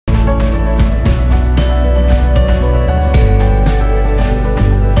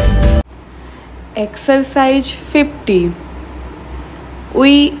Exercise 50.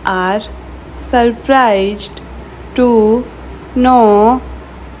 We are surprised to know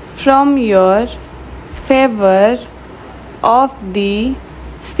from your favor of the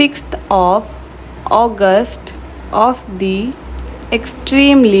 6th of August of the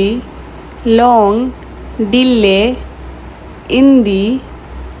extremely long delay in the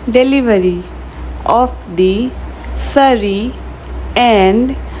delivery of the Surrey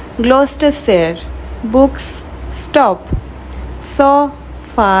and Gloucestershire books. Stop. So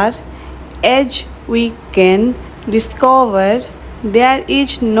far as we can discover, there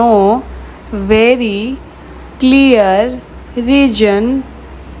is no very clear reason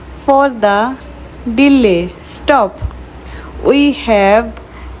for the delay. Stop. We have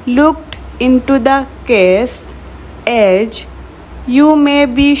looked into the case, as you may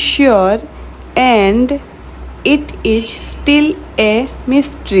be sure, and it is still a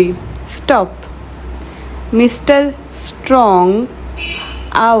mystery. Stop. Mr. Strong,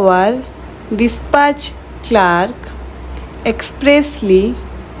 our dispatch clerk, expressly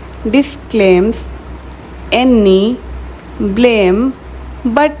disclaims any blame,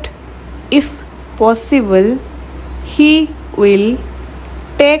 but if possible, he will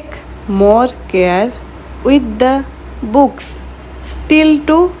take more care with the books still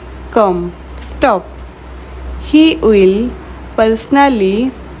to come. Stop. He will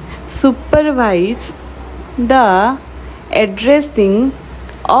personally supervise the addressing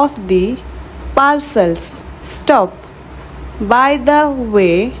of the parcels. Stop. By the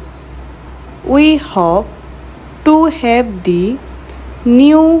way, we hope to have the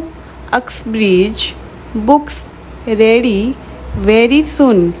new Uxbridge books ready very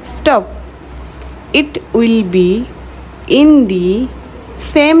soon. Stop. It will be in the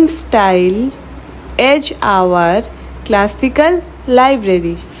same style as our classical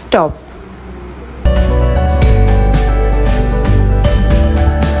library. Stop.